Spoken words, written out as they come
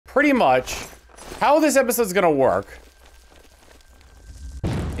pretty much how this episode's gonna work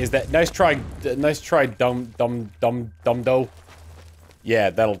is that nice try, dumb-do. Yeah,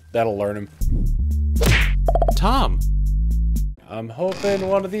 that'll learn him. Tom. I'm hoping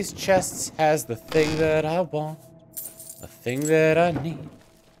one of these chests has the thing that I want, the thing that I need,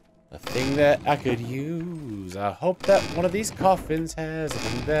 the thing that I could use. I hope that one of these coffins has the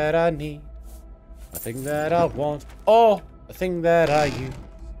thing that I need, the thing that I want, oh, the thing that I use.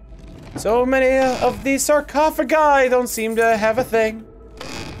 So many of these sarcophagi don't seem to have a thing.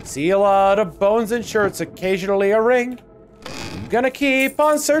 See a lot of bones and shirts, occasionally a ring. I'm gonna keep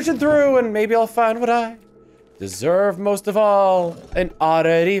on searching through and maybe I'll find what I deserve most of all, an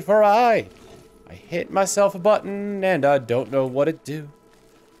oddity for I hit myself a button and I don't know what it do.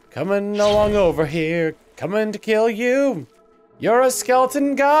 Coming along over here, coming to kill you. You're a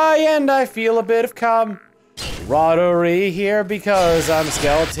skeleton guy and I feel a bit of camaraderie here because I'm a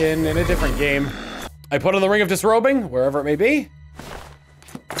skeleton in a different game. I put on the ring of disrobing, wherever it may be.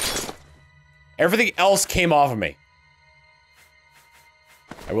 Everything else came off of me.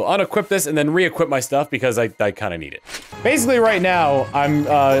 I will unequip this and then re-equip my stuff because I kind of need it. Basically right now, I'm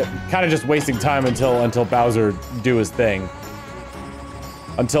kind of just wasting time until Bowser do his thing.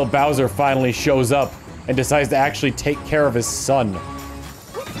 Until Bowser finally shows up and decides to actually take care of his son.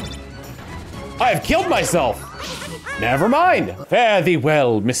 I have killed myself! Never mind! Fare thee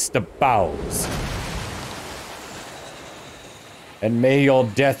well, Mr. Bowser. And may your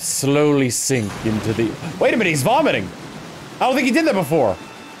death slowly sink into the— Wait a minute, he's vomiting! I don't think he did that before.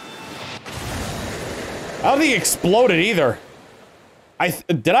 I don't think he exploded either.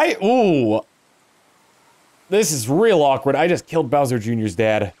 Did I? Ooh. This is real awkward. I just killed Bowser Jr.'s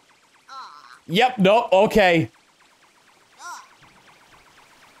dad. Yep, no, okay.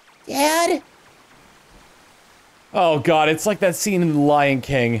 Dad? Oh god, it's like that scene in The Lion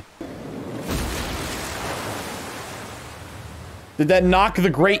King. Did that knock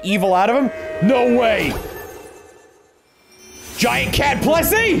the great evil out of him? No way! Giant cat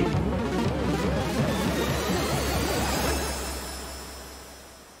Plessy?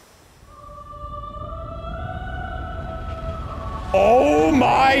 Oh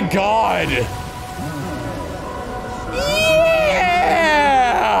my god!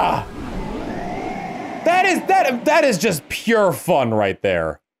 Yeah! That is just pure fun right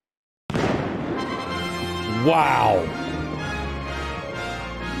there. Wow.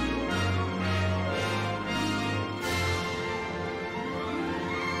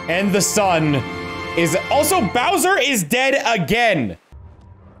 And the sun is also— Bowser is dead again.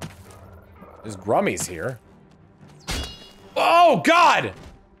 There's Grummies here. Oh god!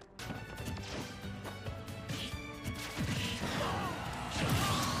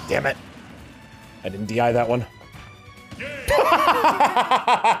 Damn it. I didn't DI that one.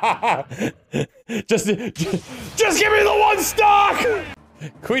 just give me the one stock!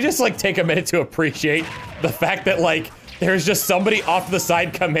 Can we just like take a minute to appreciate the fact that like there's just somebody off to the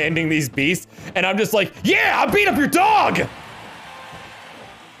side commanding these beasts and I'm just like, yeah, I beat up your dog!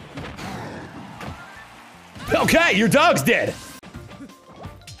 Okay, your dog's dead.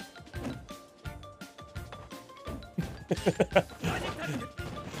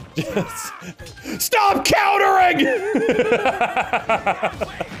 Just stop countering!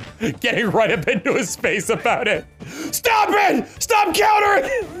 Getting right up into his face about it. Stop it! Stop countering!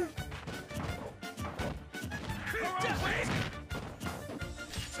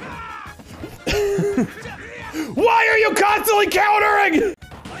 Why are you constantly countering?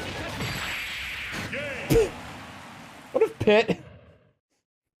 What if Pit?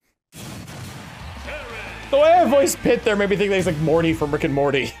 The way I voiced Pit there made me think that he's like Morty from Rick and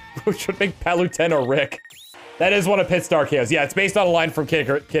Morty, which would make Palutena Rick. That is one of Pit's Dark Heroes. Yeah, it's based on a line from Kid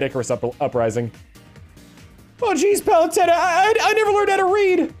Icarus Uprising. Oh geez, Palutena, I never learned how to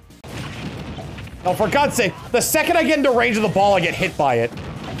read. Oh, for God's sake, the second I get into range of the ball, I get hit by it.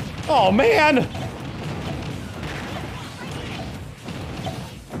 Oh man.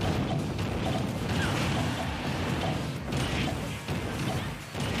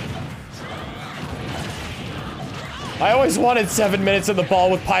 I always wanted 7 minutes in the ball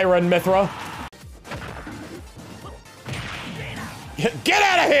with Pyra and Mithra. Get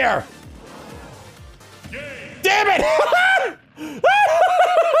out of here! Damn it!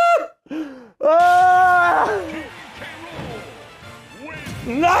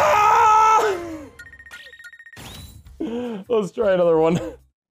 No! Let's try another one.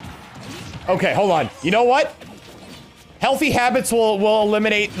 Okay, hold on. You know what? Healthy habits will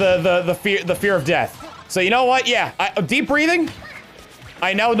eliminate the fear of death. So you know what? Yeah, deep breathing.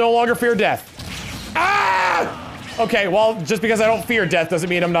 I now no longer fear death. Ah! Okay, well, just because I don't fear death doesn't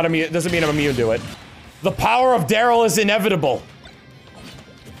mean I'm not immune. Doesn't mean I'm immune to it. The power of Daryl is inevitable.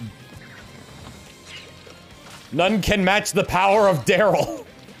 None can match the power of Daryl.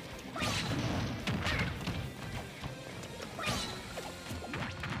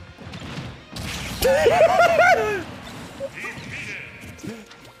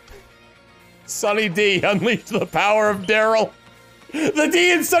 Sunny D, unleash the power of Daryl. The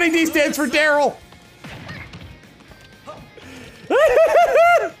D in Sunny D stands for Daryl.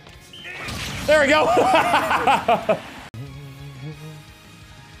 There we go.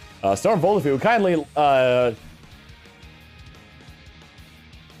 Storm Bolt, if you would kindly,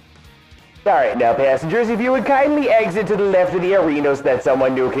 Alright, now passengers, if you would kindly exit to the left of the arena so that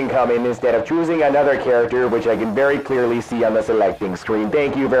someone new can come in instead of choosing another character, which I can very clearly see on the selecting screen.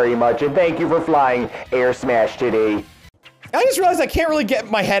 Thank you very much, and thank you for flying Air Smash today. I just realized I can't really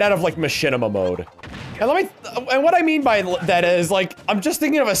get my head out of, like, machinima mode. And what I mean by that is, like, I'm just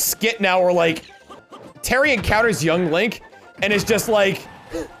thinking of a skit now where, like, Terry encounters young Link, and is just like,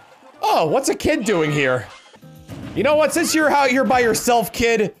 oh, what's a kid doing here? You know what, since you're out here by yourself,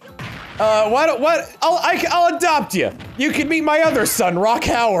 kid, I'll adopt you. You can meet my other son, Rock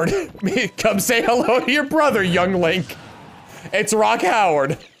Howard. Come say hello to your brother, young Link. It's Rock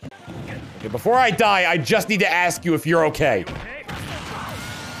Howard. Okay, before I die, I just need to ask you if you're okay.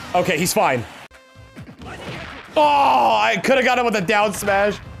 Okay, he's fine. Oh, I could have got him with a down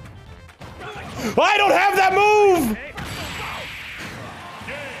smash. I don't have that move!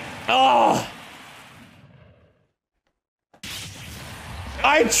 Oh.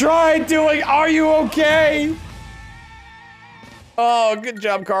 I tried doing, are you okay? Oh, good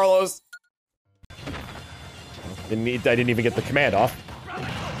job, Carlos. I didn't even get the command off.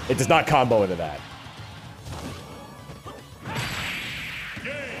 It does not combo into that.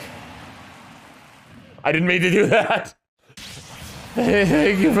 I didn't mean to do that.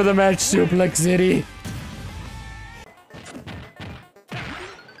 Thank you for the match, Suplex City.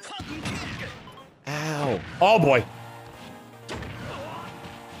 Ow. Oh boy.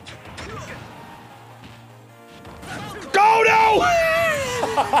 Go no!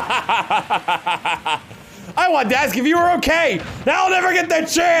 I wanted to ask if you were okay. Now I'll never get that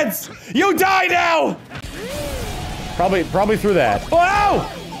chance. You die now. Probably through that.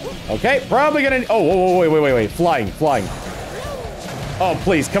 Oh! Okay, probably gonna. Oh, whoa, wait. Flying. Oh,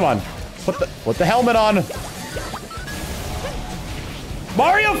 please, come on. Put the helmet on.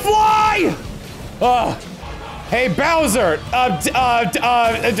 Mario, fly! Hey, Bowser.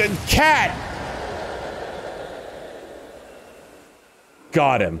 Cat.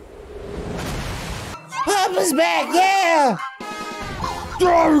 Got him. Papa's back, yeah!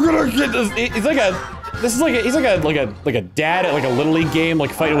 Oh, we're gonna get this. He's like a. This is like a. He's like a dad at like a little league game,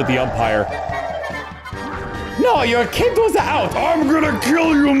 like fighting with the umpire. No, your kid was out. I'm gonna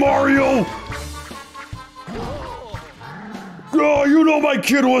kill you, Mario. Oh, you know my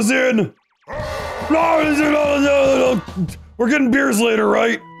kid was in. No. We're getting beers later,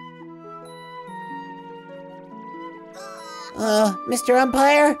 right? Mr.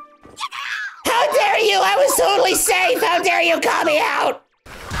 Umpire? How dare you! I was totally safe! How dare you call me out!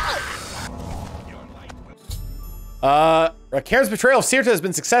 Karen's betrayal of Sirta has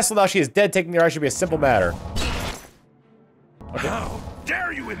been successful. Now she is dead. Taking the eye should be a simple matter. Okay. How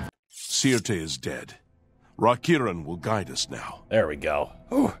dare you! Sirte is dead. Rakiran will guide us now. There we go.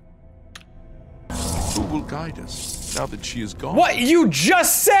 Ooh. Who will guide us now that she is gone? What you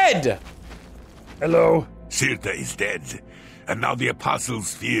just said! Hello. Sirta is dead, and now the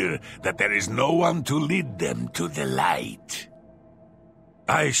apostles fear that there is no one to lead them to the light.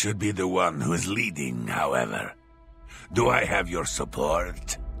 I should be the one who is leading, however. Do I have your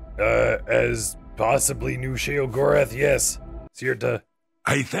support? As possibly new Sheogorath, yes. Sirta.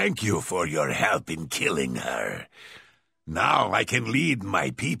 I thank you for your help in killing her. Now I can lead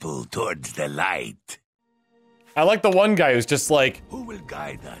my people towards the light. I like the one guy who's just like, who will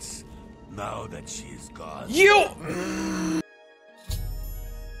guide us now that she is gone? You!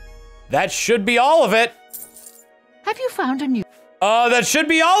 That should be all of it. Have you found a new... That should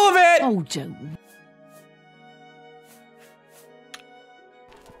be all of it! Oh, Joe.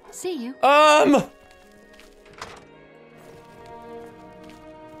 See you. That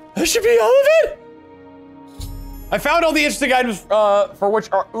should be all of it? I found all the interesting items, for which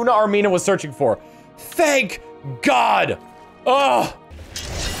Una Armina was searching for. Thank God! Ugh!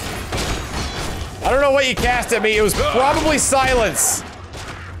 I don't know what you cast at me. It was probably silence.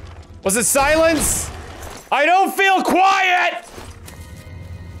 Was it silence? I don't feel quiet!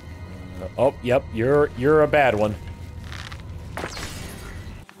 Oh, yep, you're a bad one.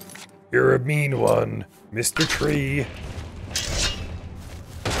 You're a mean one. Mr. Tree.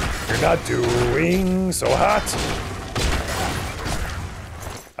 You're not doing so hot.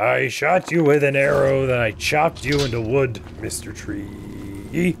 I shot you with an arrow, then I chopped you into wood, Mr.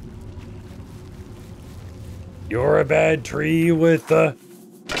 Tree. You're a bad tree with a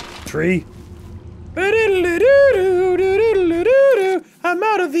tree. I'm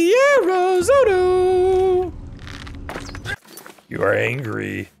out of the arrows, oh no! You are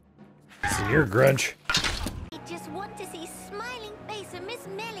angry. It's in your grunch. I just want to see smiling face of Miss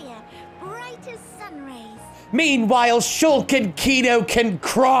Melia, bright as sun rays. Meanwhile, Shulk and Kino can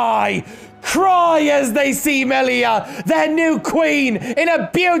cry as they see Melia, their new queen, in a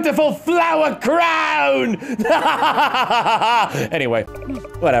beautiful flower crown! Anyway,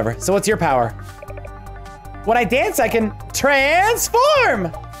 whatever. So what's your power? When I dance, I can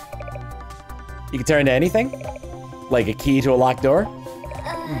transform! You can turn into anything? Like a key to a locked door?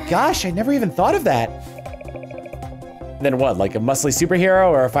 Gosh, I never even thought of that. Then what, like a muscly superhero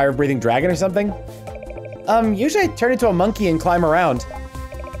or a fire-breathing dragon or something? Usually I turn into a monkey and climb around.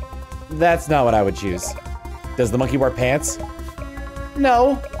 That's not what I would choose. Does the monkey wear pants?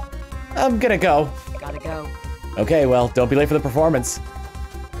 No. I'm gonna go. Gotta go. Okay, well, don't be late for the performance.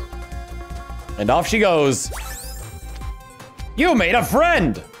 And off she goes. You made a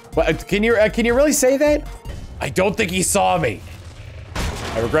friend! What, can you really say that? I don't think he saw me.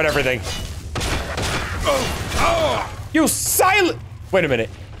 I regret everything. You silent! Wait a minute.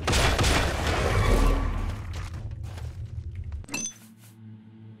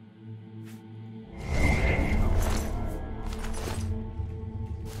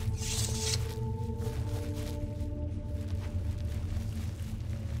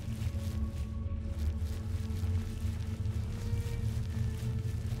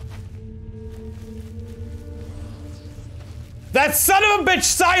 That son of a bitch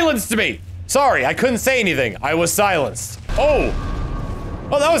silenced me! Sorry, I couldn't say anything. I was silenced. Oh!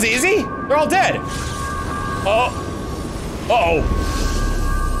 Oh, that was easy. They're all dead. Oh. Uh-oh.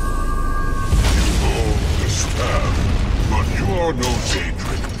 But you are no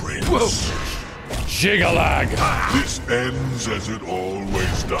daedric prince. Whoa. Jigalag. This ends as it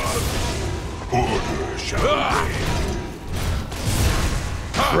always does. Order shall reign.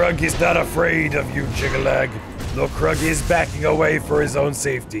 Krug is not afraid of you, Jigalag. Though Krug is backing away for his own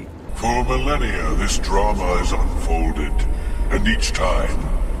safety. For millennia, this drama has unfolded, and each time,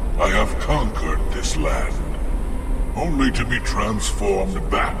 I have conquered this land, only to be transformed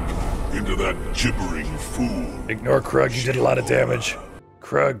back into that gibbering fool. Ignore Krug, you did a lot of damage.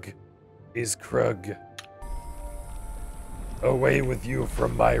 Krug is Krug. Away with you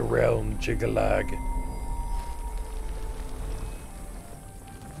from my realm, Jigalag.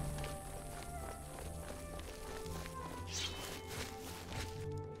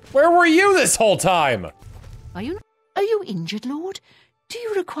 Where were you this whole time? Are you injured, Lord? Do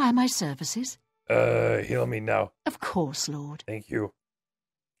you require my services? Heal me now. Of course, Lord. Thank you.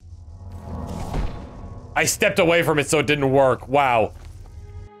 I stepped away from it so it didn't work. Wow.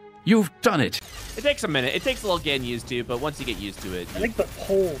 You've done it. It takes a minute. It takes a little getting used to, but once you get used to it. I think the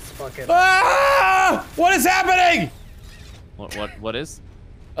pole's fucking. Ah! What is happening? What is?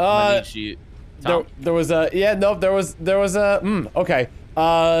 There was a okay.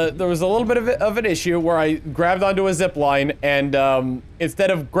 There was a little bit of an issue where I grabbed onto a zip line, and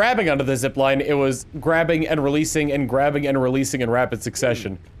instead of grabbing onto the zip line, it was grabbing and releasing and grabbing and releasing in rapid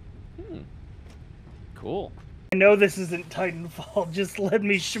succession. Cool. I know this isn't Titanfall, just let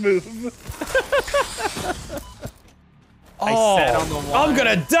me schmoove. Oh, I sat on the wall. I'm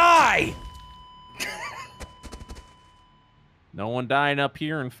gonna die! No one dying up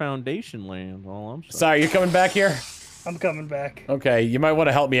here in Foundation Land, all I'm saying. Sorry, you're coming back here? I'm coming back. Okay, you might want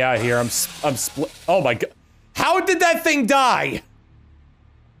to help me out here. I'm split. Oh my god. How did that thing die?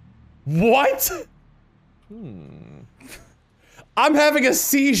 What? I'm having a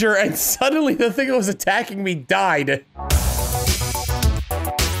seizure and suddenly the thing that was attacking me died.